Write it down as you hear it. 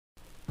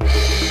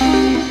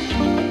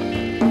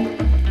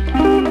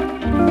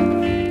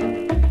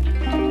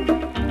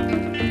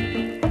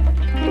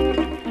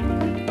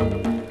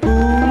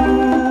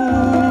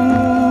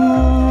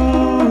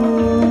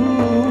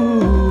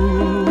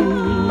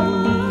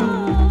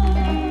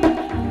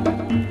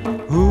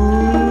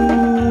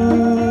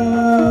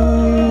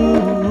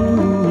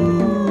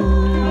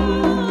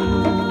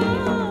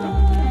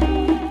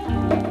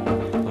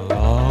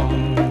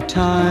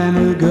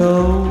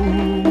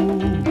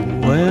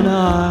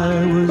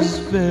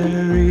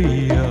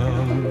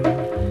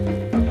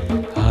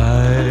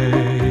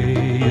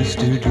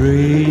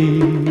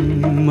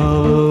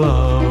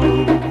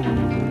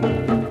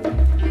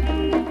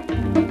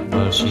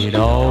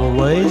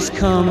always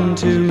come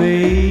to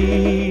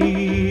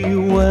me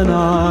when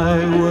I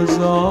was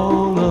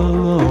all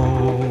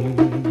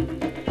alone.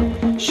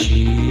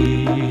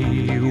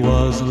 She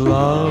was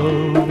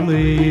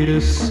lovely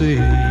to see.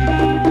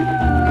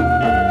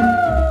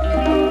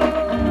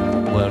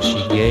 Well,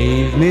 she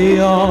gave me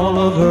all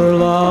of her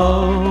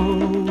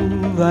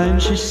love,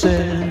 and she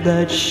said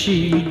that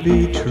she'd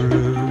be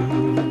true.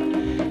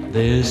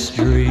 This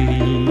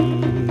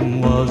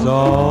dream was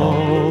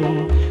all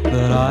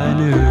that I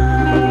knew.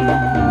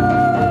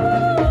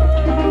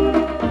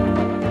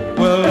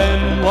 Well,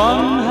 then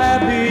one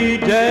happy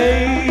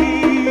day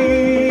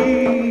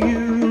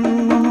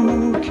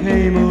you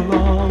came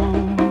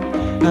along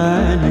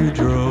and you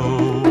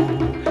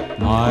drove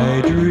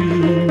my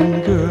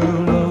dream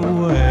girl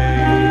away.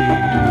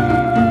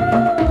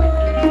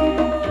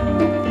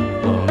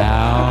 Well,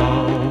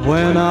 now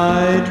when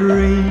I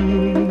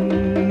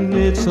dream,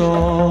 it's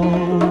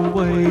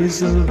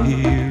always of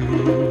you.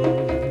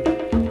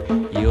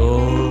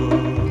 You're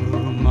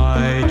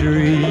my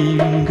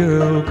dream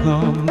girl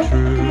come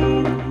true.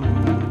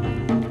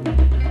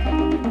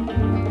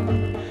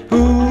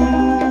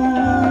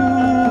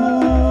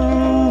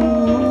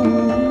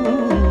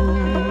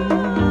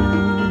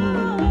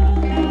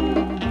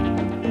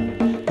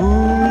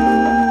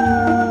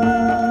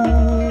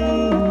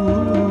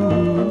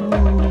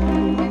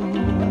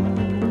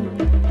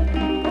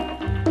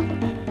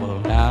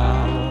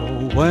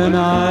 When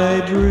I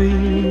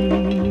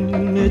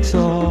dream, it's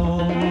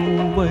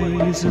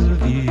always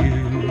of you.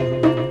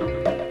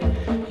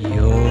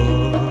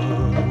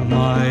 You're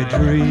my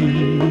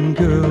dream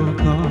girl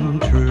come